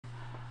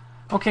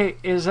Okay,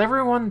 is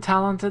everyone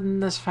talented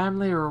in this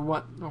family or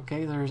what?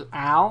 Okay, there's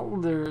Al,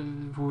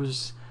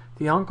 who's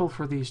the uncle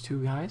for these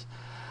two guys.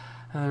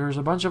 There's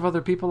a bunch of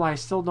other people I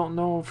still don't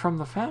know from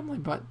the family,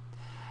 but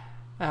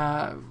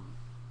uh,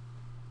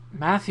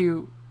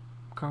 Matthew,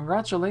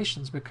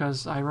 congratulations,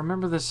 because I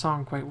remember this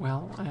song quite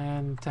well,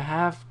 and to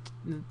have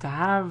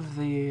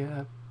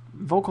the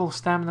vocal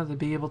stamina to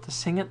be able to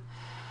sing it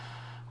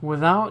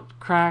without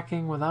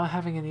cracking, without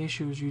having any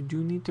issues, you do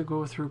need to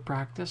go through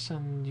practice,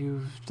 and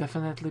you've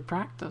definitely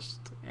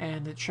practiced,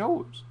 and it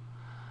shows.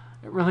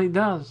 It really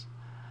does.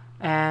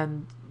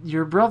 And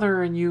your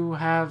brother and you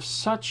have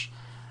such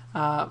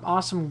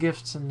awesome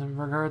gifts in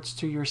regards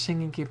to your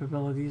singing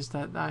capabilities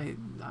that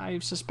I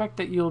suspect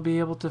that you'll be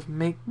able to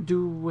make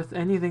do with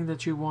anything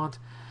that you want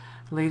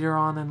later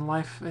on in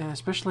life,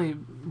 especially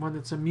when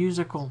it's a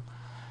musical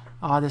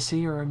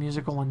odyssey or a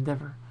musical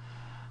endeavor.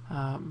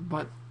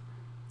 But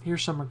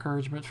here's some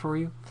encouragement for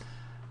you.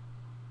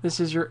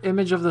 This is your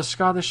Image of the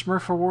Scottish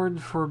Smurf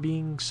Award for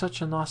being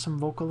such an awesome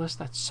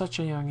vocalist at such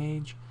a young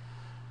age.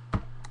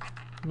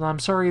 I'm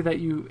sorry that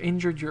you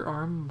injured your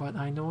arm, but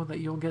I know that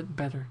you'll get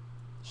better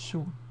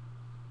soon.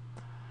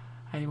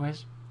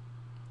 Anyways,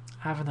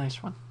 have a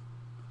nice one.